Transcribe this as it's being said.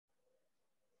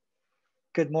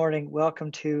Good morning.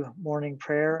 Welcome to morning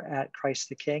prayer at Christ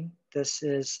the King. This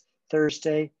is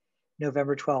Thursday,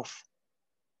 November 12th.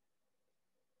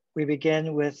 We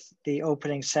begin with the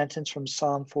opening sentence from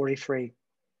Psalm 43.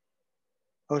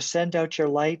 O send out your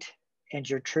light and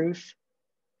your truth,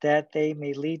 that they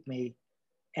may lead me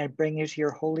and bring me to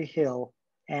your holy hill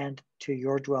and to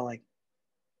your dwelling.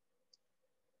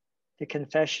 The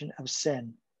confession of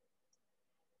sin.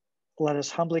 Let us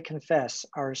humbly confess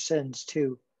our sins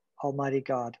to Almighty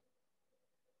God.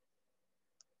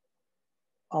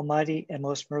 Almighty and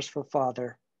most merciful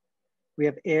Father, we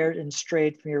have erred and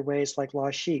strayed from your ways like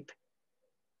lost sheep.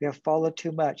 We have followed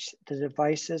too much the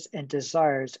devices and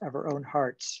desires of our own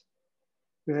hearts.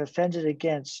 We have offended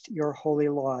against your holy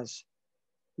laws.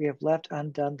 We have left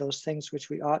undone those things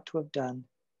which we ought to have done,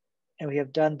 and we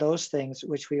have done those things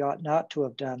which we ought not to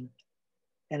have done.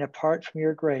 And apart from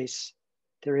your grace,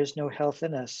 there is no health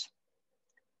in us.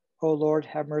 O Lord,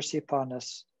 have mercy upon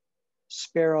us.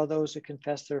 Spare all those who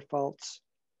confess their faults.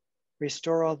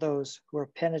 Restore all those who are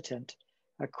penitent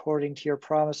according to your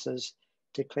promises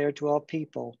declared to all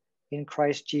people in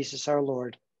Christ Jesus our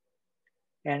Lord.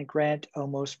 And grant, O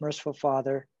most merciful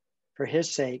Father, for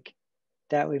his sake,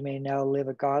 that we may now live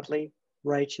a godly,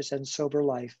 righteous, and sober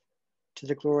life, to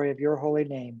the glory of your holy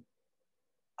name.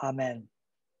 Amen.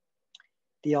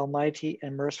 The Almighty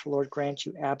and merciful Lord grant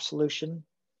you absolution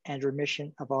and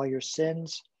remission of all your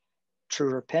sins,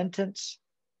 true repentance,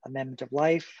 amendment of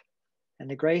life, and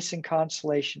the grace and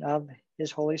consolation of his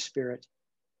Holy Spirit.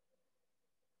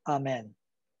 Amen.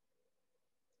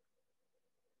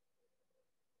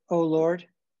 O Lord,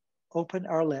 open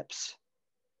our lips.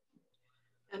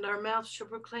 And our mouth shall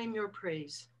proclaim your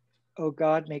praise. O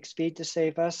God, make speed to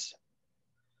save us.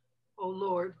 O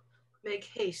Lord, make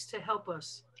haste to help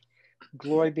us.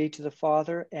 Glory be to the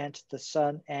Father, and to the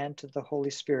Son, and to the Holy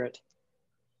Spirit.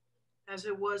 As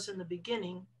it was in the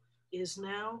beginning, is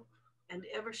now, and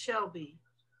ever shall be,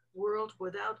 world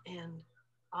without end.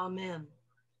 Amen.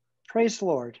 Praise the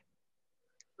Lord.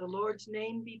 The Lord's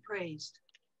name be praised.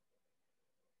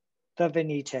 The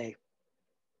Venite.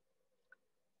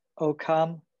 O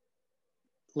come,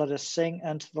 let us sing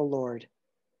unto the Lord.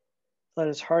 Let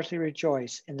us heartily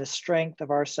rejoice in the strength of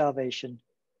our salvation.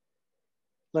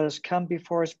 Let us come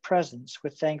before his presence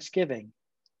with thanksgiving,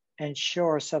 and show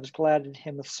ourselves glad in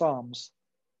him with psalms.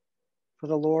 For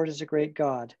the Lord is a great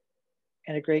God,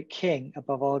 and a great King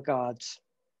above all gods.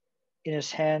 In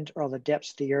his hand are all the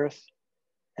depths of the earth,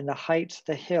 and the heights of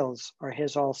the hills are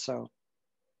his also.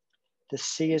 The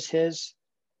sea is his,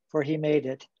 for he made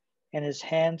it, and his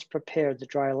hands prepared the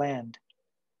dry land.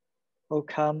 O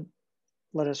come,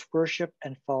 let us worship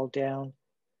and fall down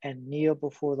and kneel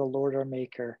before the Lord our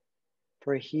Maker,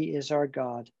 for he is our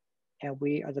God, and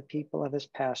we are the people of his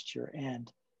pasture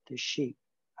and the sheep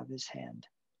of his hand.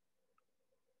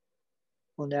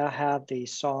 We'll now have the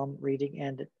Psalm reading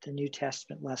and the New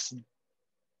Testament lesson.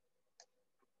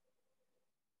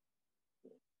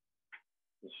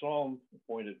 The psalm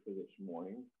appointed for this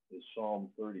morning is Psalm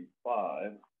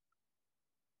 35.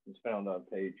 It's found on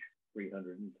page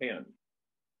 310.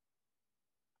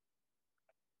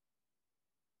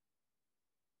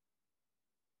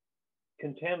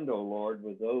 Contend, O Lord,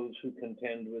 with those who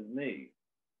contend with me.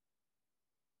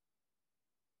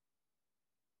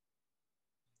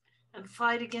 And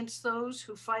fight against those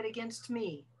who fight against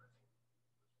me.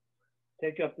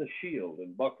 Take up the shield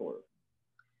and buckler.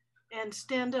 And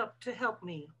stand up to help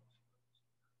me.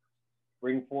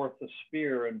 Bring forth the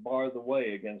spear and bar the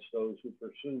way against those who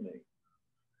pursue me.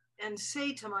 And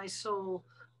say to my soul,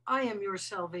 I am your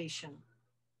salvation.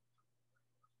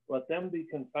 Let them be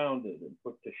confounded and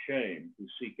put to shame who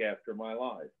seek after my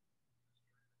life.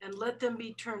 And let them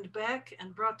be turned back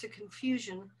and brought to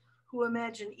confusion who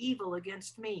imagine evil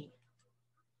against me.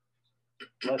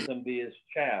 Let them be as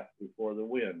chaff before the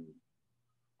wind.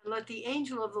 And let the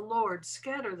angel of the Lord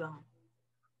scatter them.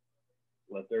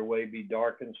 Let their way be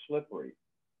dark and slippery.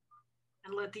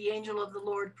 And let the angel of the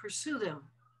Lord pursue them.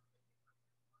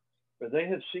 For they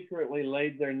have secretly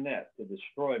laid their net to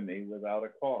destroy me without a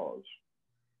cause.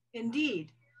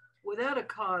 Indeed, without a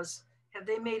cause have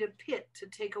they made a pit to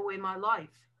take away my life.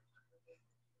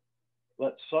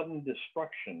 Let sudden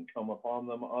destruction come upon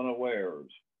them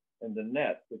unawares, and the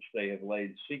net which they have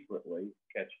laid secretly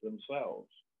catch themselves.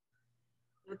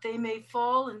 That they may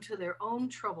fall into their own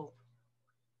trouble.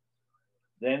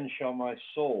 Then shall my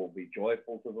soul be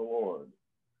joyful to the Lord.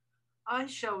 I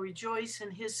shall rejoice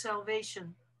in his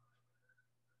salvation.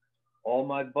 All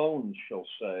my bones shall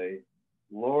say,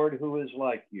 Lord, who is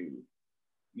like you?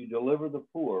 You deliver the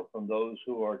poor from those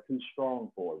who are too strong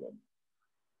for them.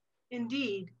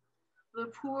 Indeed,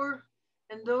 the poor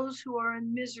and those who are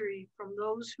in misery from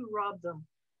those who rob them.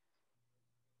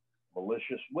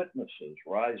 Malicious witnesses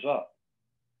rise up.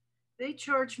 They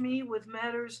charge me with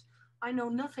matters I know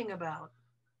nothing about.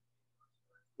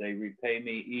 They repay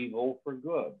me evil for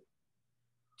good.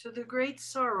 To the great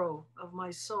sorrow of my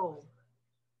soul.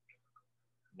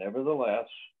 Nevertheless,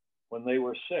 when they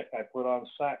were sick, I put on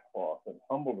sackcloth and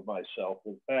humbled myself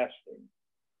with fasting.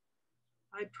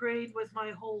 I prayed with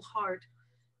my whole heart,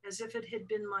 as if it had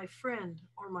been my friend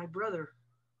or my brother.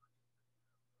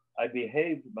 I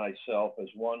behaved myself as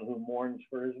one who mourns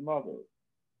for his mother.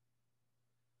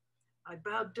 I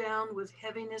bowed down with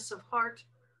heaviness of heart.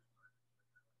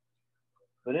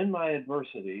 But in my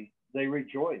adversity, they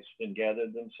rejoiced and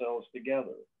gathered themselves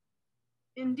together.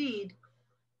 Indeed,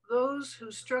 those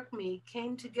who struck me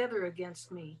came together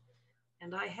against me,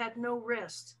 and I had no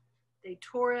rest. They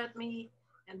tore at me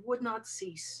and would not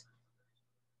cease.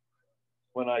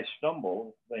 When I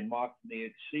stumbled, they mocked me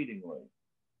exceedingly.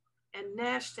 And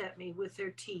gnashed at me with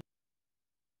their teeth.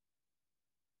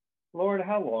 Lord,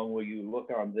 how long will you look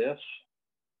on this?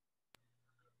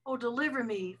 Oh, deliver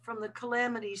me from the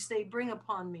calamities they bring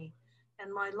upon me,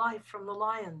 and my life from the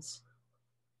lions.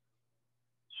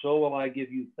 So will I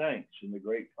give you thanks in the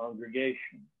great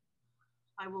congregation.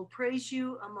 I will praise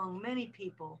you among many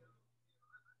people.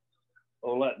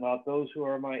 Oh, let not those who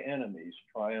are my enemies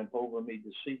triumph over me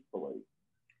deceitfully.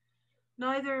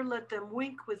 Neither let them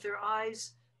wink with their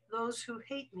eyes those who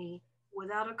hate me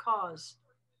without a cause.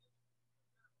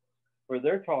 For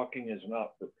their talking is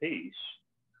not for peace.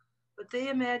 But they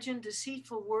imagine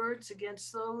deceitful words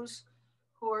against those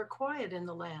who are quiet in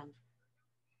the land.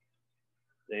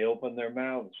 They open their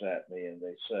mouths at me and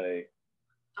they say,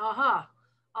 Aha,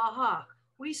 aha,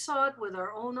 we saw it with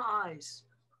our own eyes.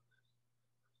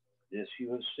 This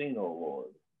you have seen, O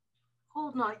Lord.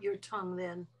 Hold not your tongue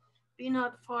then. Be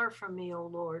not far from me, O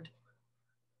Lord.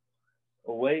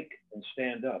 Awake and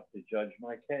stand up to judge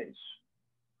my case.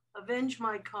 Avenge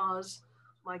my cause,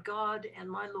 my God and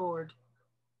my Lord.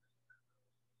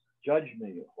 Judge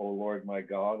me, O Lord my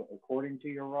God, according to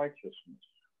your righteousness.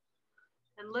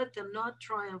 And let them not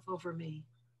triumph over me.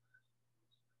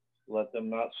 Let them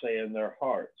not say in their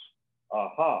hearts,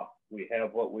 Aha, we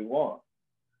have what we want.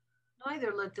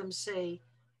 Neither let them say,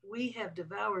 we have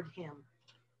devoured him.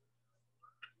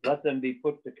 Let them be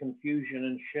put to confusion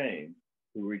and shame,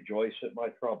 who rejoice at my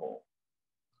trouble.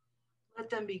 Let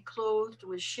them be clothed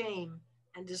with shame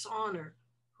and dishonor,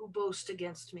 who boast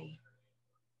against me.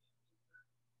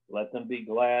 Let them be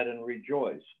glad and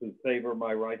rejoice, who favor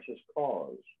my righteous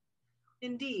cause.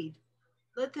 Indeed,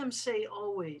 let them say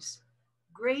always,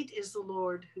 great is the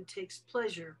Lord who takes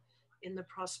pleasure in the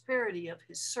prosperity of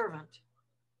his servant.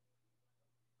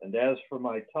 And as for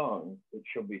my tongue, it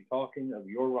shall be talking of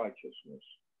your righteousness.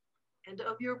 And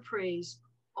of your praise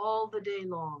all the day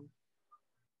long.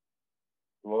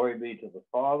 Glory be to the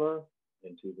Father,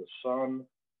 and to the Son,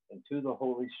 and to the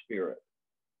Holy Spirit.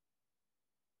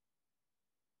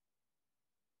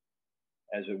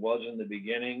 As it was in the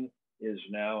beginning, is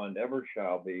now, and ever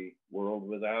shall be, world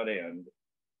without end.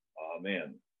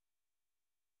 Amen.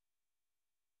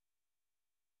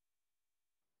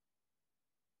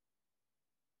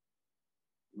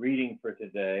 Reading for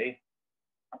today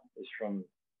is from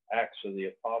Acts of the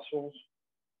Apostles,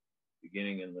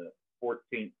 beginning in the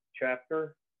 14th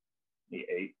chapter, the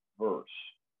 8th verse.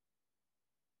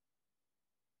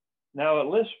 Now at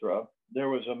Lystra, there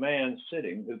was a man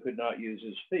sitting who could not use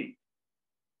his feet.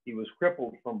 He was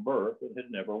crippled from birth and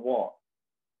had never walked.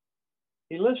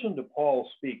 He listened to Paul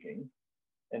speaking,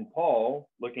 and Paul,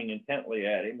 looking intently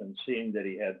at him and seeing that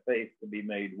he had faith to be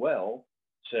made well,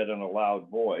 said in a loud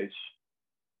voice,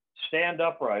 "Stand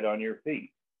upright on your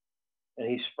feet." And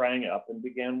he sprang up and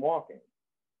began walking.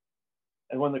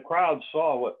 And when the crowd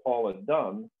saw what Paul had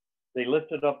done, they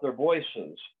lifted up their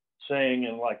voices, saying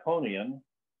in Lycaonian,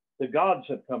 "The gods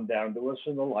have come down to us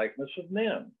in the likeness of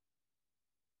men."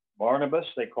 Barnabas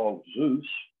they called Zeus,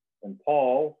 and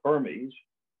Paul Hermes,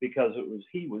 because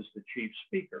he was the chief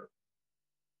speaker.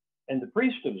 And the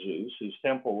priest of Zeus, whose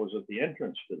temple was at the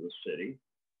entrance to the city,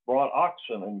 brought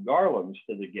oxen and garlands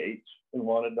to the gates and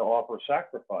wanted to offer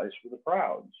sacrifice for the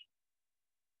crowds.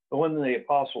 But when the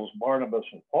apostles Barnabas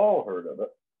and Paul heard of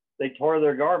it, they tore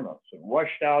their garments and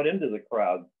rushed out into the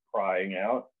crowd, crying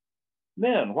out,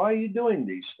 "Men, why are you doing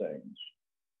these things?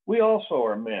 We also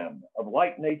are men of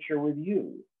like nature with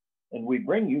you, and we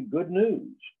bring you good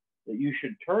news, that you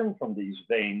should turn from these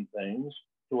vain things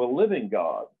to a living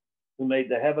God, who made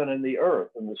the heaven and the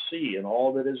earth and the sea and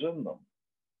all that is in them.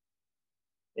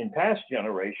 In past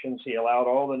generations, he allowed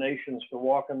all the nations to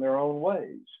walk in their own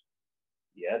ways,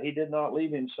 yet he did not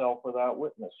leave himself without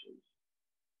witnesses.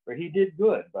 For he did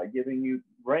good by giving you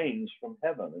rains from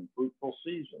heaven and fruitful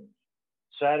seasons,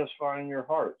 satisfying your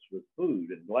hearts with food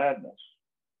and gladness.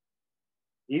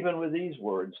 Even with these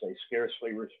words, they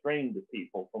scarcely restrained the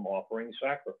people from offering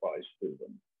sacrifice to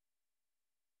them.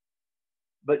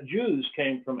 But Jews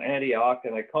came from Antioch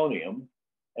and Iconium,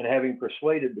 and having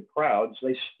persuaded the crowds,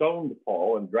 they stoned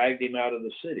Paul and dragged him out of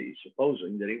the city,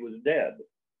 supposing that he was dead.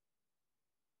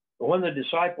 But when the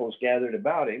disciples gathered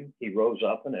about him, he rose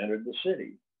up and entered the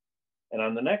city. And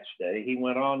on the next day, he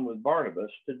went on with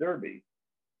Barnabas to Derbe.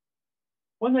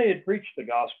 When they had preached the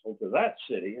gospel to that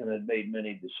city and had made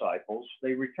many disciples,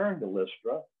 they returned to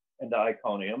Lystra and to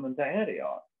Iconium and to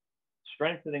Antioch,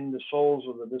 strengthening the souls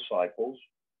of the disciples,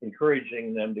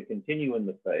 encouraging them to continue in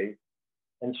the faith,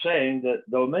 and saying that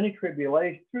through many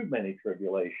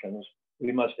tribulations,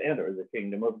 we must enter the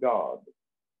kingdom of God.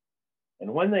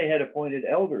 And when they had appointed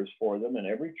elders for them in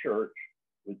every church,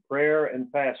 with prayer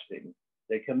and fasting,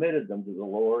 they committed them to the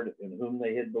Lord in whom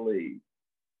they had believed.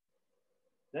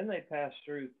 Then they passed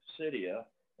through Pisidia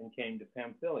and came to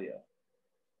Pamphylia.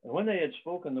 And when they had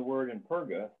spoken the word in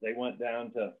Perga, they went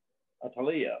down to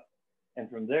Attalia, and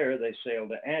from there they sailed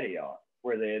to Antioch,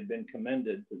 where they had been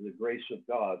commended to the grace of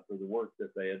God for the work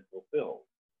that they had fulfilled.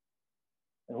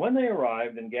 And when they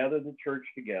arrived and gathered the church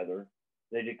together,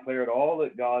 they declared all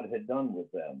that God had done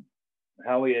with them,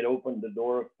 how he had opened the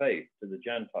door of faith to the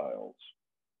Gentiles.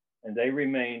 And they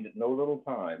remained no little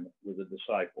time with the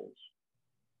disciples.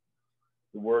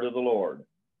 The word of the Lord.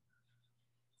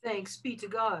 Thanks be to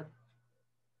God.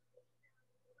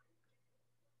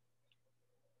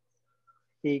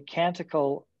 The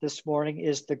canticle this morning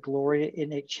is the Gloria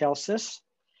in Excelsis,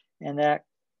 and that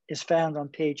is found on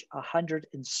page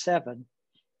 107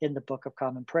 in the Book of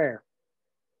Common Prayer.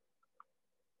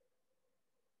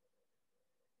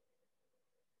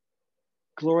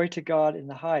 Glory to God in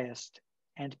the highest,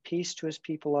 and peace to his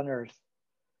people on earth.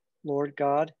 Lord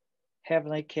God,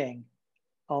 Heavenly King,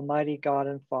 Almighty God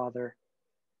and Father,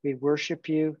 we worship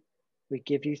you, we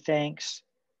give you thanks,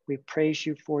 we praise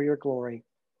you for your glory.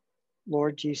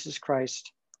 Lord Jesus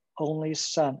Christ, only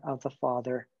Son of the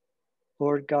Father,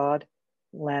 Lord God,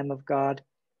 Lamb of God,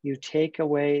 you take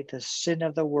away the sin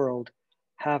of the world,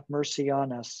 have mercy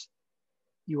on us.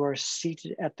 You are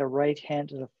seated at the right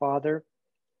hand of the Father,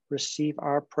 receive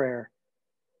our prayer.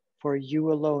 For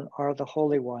you alone are the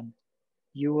Holy One,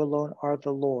 you alone are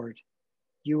the Lord,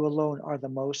 you alone are the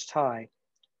Most High,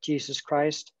 Jesus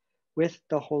Christ, with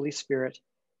the Holy Spirit,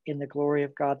 in the glory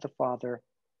of God the Father.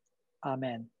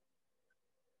 Amen.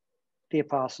 The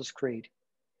Apostles' Creed.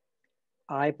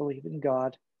 I believe in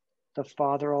God, the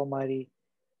Father Almighty,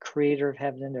 creator of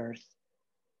heaven and earth.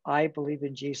 I believe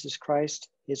in Jesus Christ,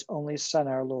 his only Son,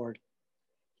 our Lord.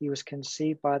 He was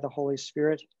conceived by the Holy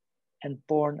Spirit and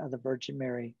born of the Virgin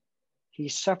Mary. He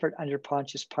suffered under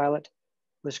Pontius Pilate,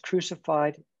 was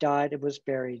crucified, died, and was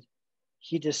buried.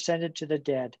 He descended to the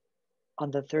dead.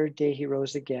 On the third day he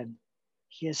rose again.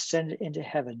 He ascended into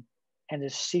heaven and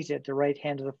is seated at the right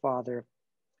hand of the Father.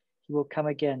 He will come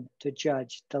again to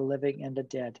judge the living and the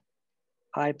dead.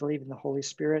 I believe in the Holy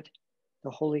Spirit, the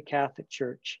Holy Catholic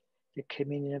Church, the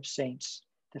communion of saints,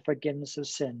 the forgiveness of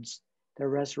sins, the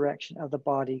resurrection of the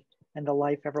body, and the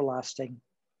life everlasting.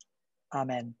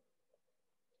 Amen.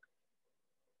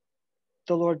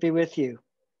 The Lord be with you.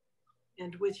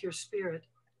 And with your spirit.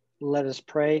 Let us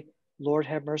pray. Lord,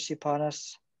 have mercy upon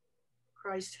us.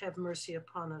 Christ, have mercy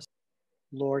upon us.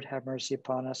 Lord, have mercy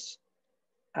upon us.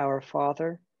 Our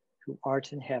Father, who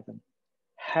art in heaven,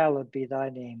 hallowed be thy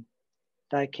name.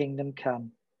 Thy kingdom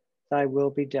come, thy will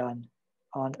be done,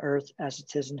 on earth as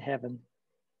it is in heaven.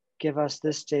 Give us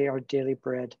this day our daily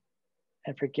bread,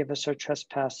 and forgive us our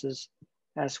trespasses,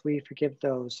 as we forgive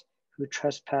those who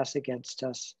trespass against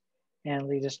us. And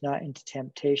lead us not into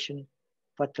temptation,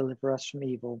 but deliver us from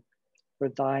evil. For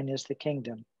thine is the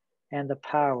kingdom, and the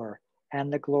power,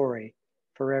 and the glory,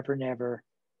 forever and ever.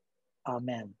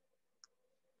 Amen.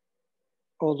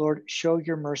 O Lord, show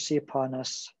your mercy upon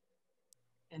us.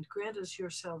 And grant us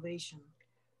your salvation.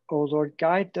 O Lord,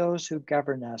 guide those who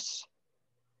govern us.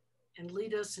 And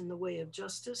lead us in the way of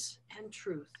justice and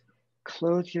truth.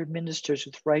 Clothe your ministers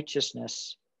with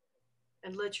righteousness.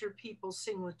 And let your people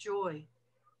sing with joy.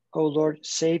 O Lord,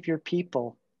 save your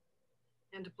people.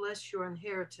 And bless your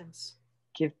inheritance.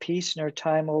 Give peace in our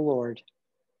time, O Lord.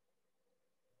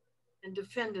 And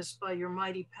defend us by your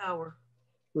mighty power.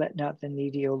 Let not the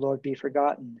needy, O Lord, be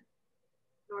forgotten.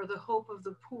 Nor the hope of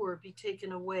the poor be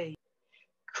taken away.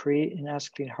 Create in us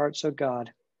clean hearts, O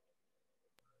God.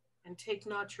 And take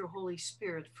not your Holy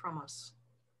Spirit from us.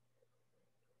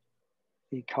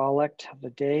 The collect of the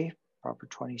day, proper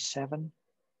 27.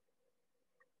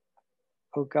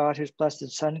 O God, whose blessed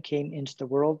Son came into the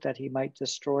world that he might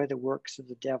destroy the works of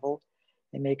the devil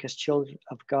and make us children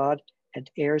of God and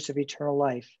heirs of eternal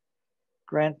life,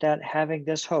 grant that, having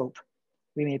this hope,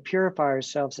 we may purify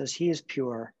ourselves as he is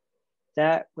pure,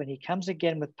 that when he comes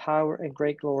again with power and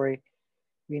great glory,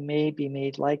 we may be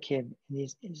made like him in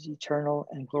his eternal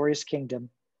and glorious kingdom,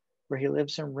 where he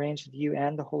lives and reigns with you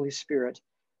and the Holy Spirit,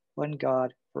 one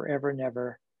God, forever and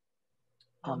ever.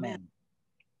 Amen.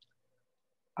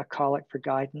 A collect for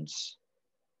guidance.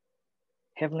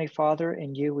 Heavenly Father,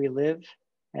 in you we live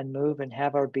and move and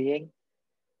have our being.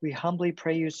 We humbly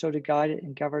pray you so to guide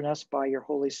and govern us by your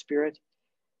Holy Spirit,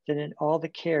 that in all the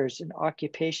cares and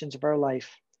occupations of our life,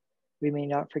 we may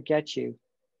not forget you,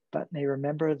 but may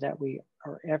remember that we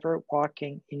are ever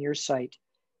walking in your sight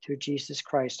through Jesus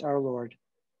Christ our Lord.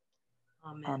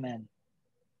 Amen. Amen.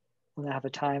 We'll now have a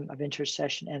time of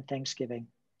intercession and thanksgiving.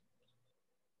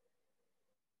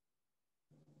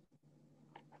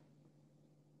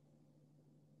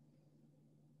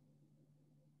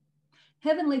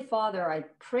 Heavenly Father, I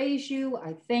praise you,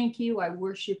 I thank you, I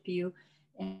worship you,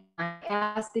 and I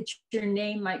ask that your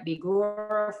name might be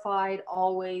glorified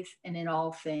always and in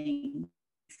all things.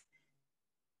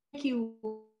 Thank you,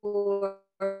 Lord,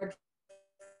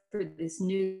 for this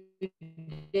new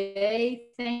day.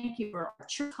 Thank you for our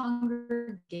church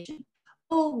congregation.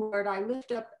 Oh, Lord, I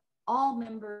lift up all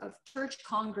members of church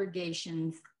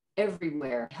congregations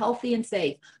everywhere, healthy and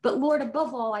safe. But Lord,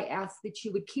 above all, I ask that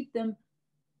you would keep them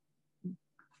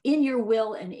in your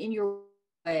will and in your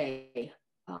way.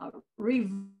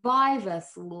 Revive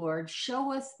us, Lord.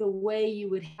 Show us the way you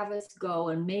would have us go,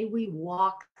 and may we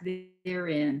walk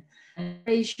therein. And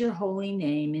praise your holy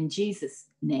name in Jesus'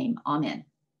 name. Amen.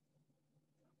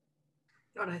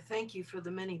 God, I thank you for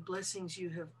the many blessings you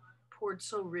have poured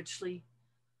so richly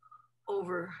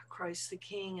over Christ the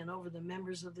King and over the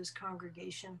members of this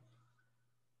congregation.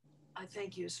 I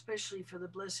thank you especially for the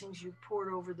blessings you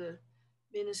poured over the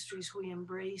ministries we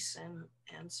embrace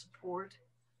and support,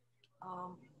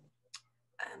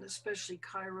 and especially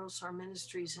Kairos, our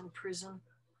ministries in prison.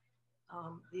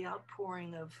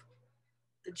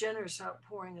 The generous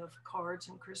outpouring of cards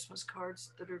and Christmas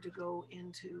cards that are to go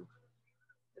into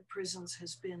the prisons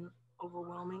has been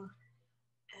overwhelming.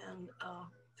 And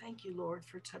thank you, Lord,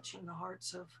 for touching the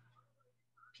hearts of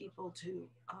people to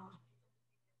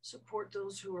support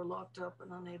those who are locked up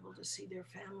and unable to see their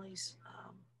families.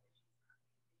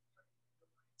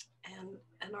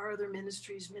 And our other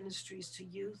ministries to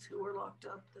youth who are locked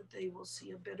up, that they will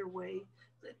see a better way,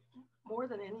 that more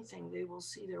than anything, they will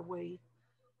see their way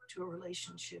to a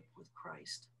relationship with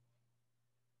Christ.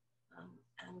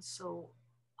 And so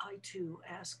I too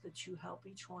ask that you help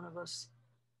each one of us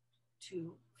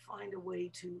to find a way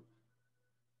to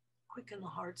quicken the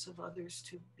hearts of others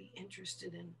to be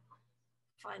interested in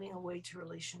finding a way to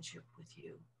relationship with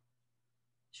you.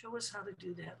 Show us how to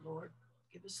do that, Lord.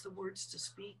 Give us the words to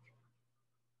speak.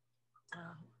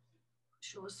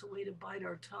 Show us the way to bite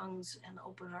our tongues and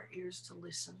open our ears to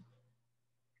listen.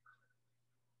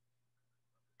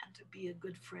 And to be a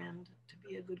good friend, to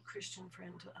be a good Christian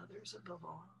friend to others above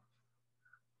all.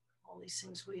 All these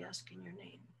things we ask in your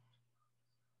name.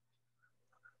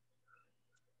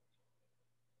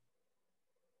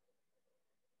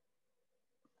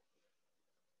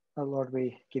 Lord,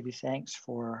 we give you thanks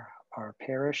for our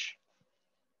parish,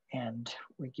 and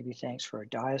we give you thanks for our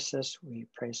diocese. We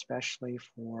pray especially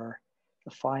for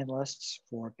the finalists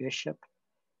for Bishop,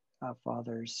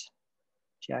 Fathers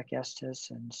Jack Estes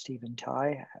and Stephen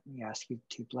Ty. We ask you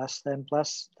to bless them.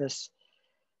 Bless this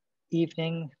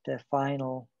evening, the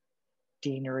final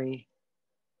deanery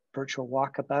virtual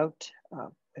walkabout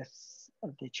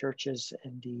with the churches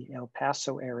in the El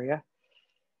Paso area.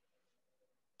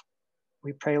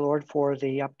 We pray, Lord, for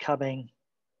the upcoming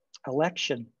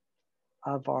election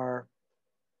of our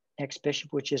next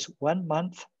bishop, which is 1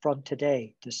 month from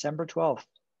today, December 12th.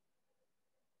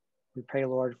 We pray,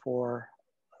 Lord, for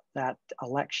that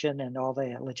election and all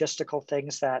the logistical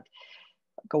things that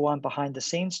go on behind the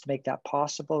scenes to make that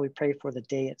possible. We pray for the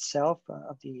day itself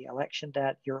of the election,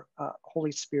 that your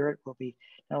Holy Spirit will be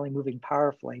not only moving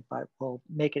powerfully, but will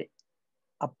make it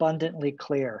abundantly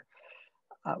clear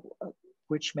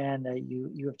which man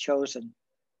you have chosen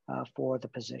for the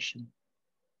position.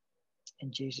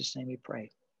 In Jesus' name we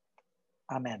pray.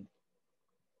 Amen.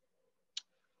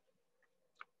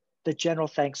 The general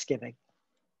thanksgiving.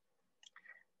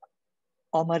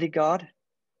 Almighty God,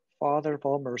 Father of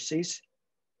all mercies,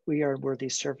 we are worthy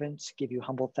servants, give you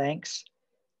humble thanks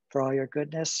for all your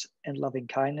goodness and loving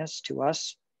kindness to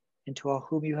us and to all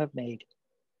whom you have made.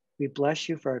 We bless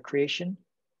you for our creation,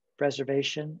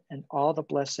 preservation, and all the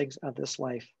blessings of this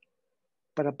life.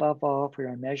 but above all for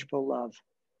your immeasurable love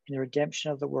in the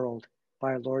redemption of the world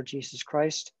by our Lord Jesus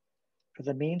Christ, for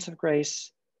the means of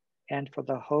grace and for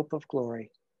the hope of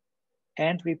glory.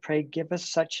 And we pray, give us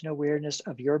such an awareness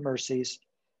of your mercies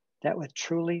that with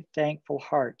truly thankful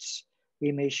hearts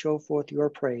we may show forth your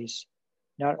praise,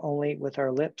 not only with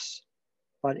our lips,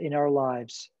 but in our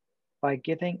lives, by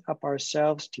giving up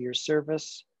ourselves to your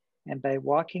service and by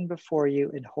walking before you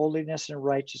in holiness and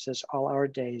righteousness all our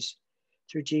days,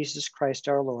 through Jesus Christ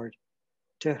our Lord,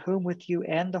 to whom with you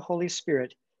and the Holy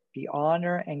Spirit be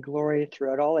honor and glory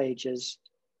throughout all ages.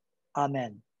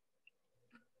 Amen.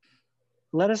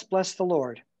 Let us bless the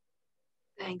Lord.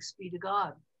 Thanks be to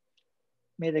God.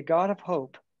 May the God of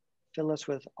hope fill us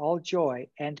with all joy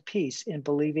and peace in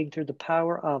believing through the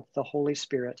power of the Holy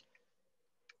Spirit.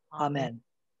 Amen.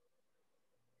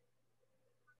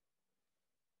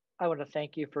 I want to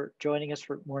thank you for joining us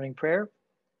for morning prayer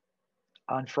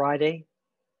on Friday,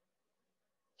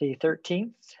 the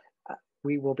 13th.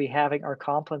 We will be having our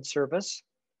compline service.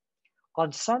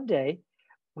 On Sunday,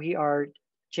 we are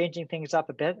changing things up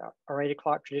a bit. Our 8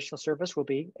 o'clock traditional service will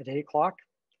be at 8 o'clock.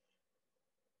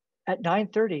 At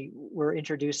 9:30, we're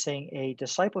introducing a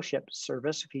discipleship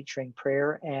service featuring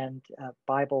prayer and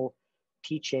Bible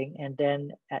teaching. And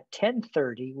then at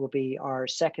 10:30 will be our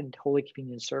second Holy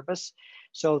Communion service.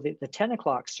 So the 10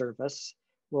 o'clock service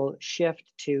will shift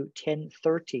to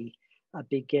 10:30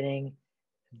 beginning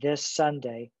this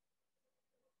Sunday,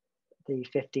 the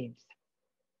 15th.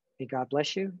 May God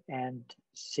bless you and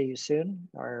see you soon.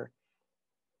 Our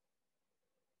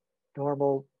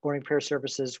normal morning prayer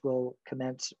services will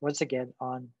commence once again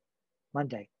on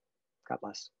Monday. God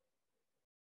bless.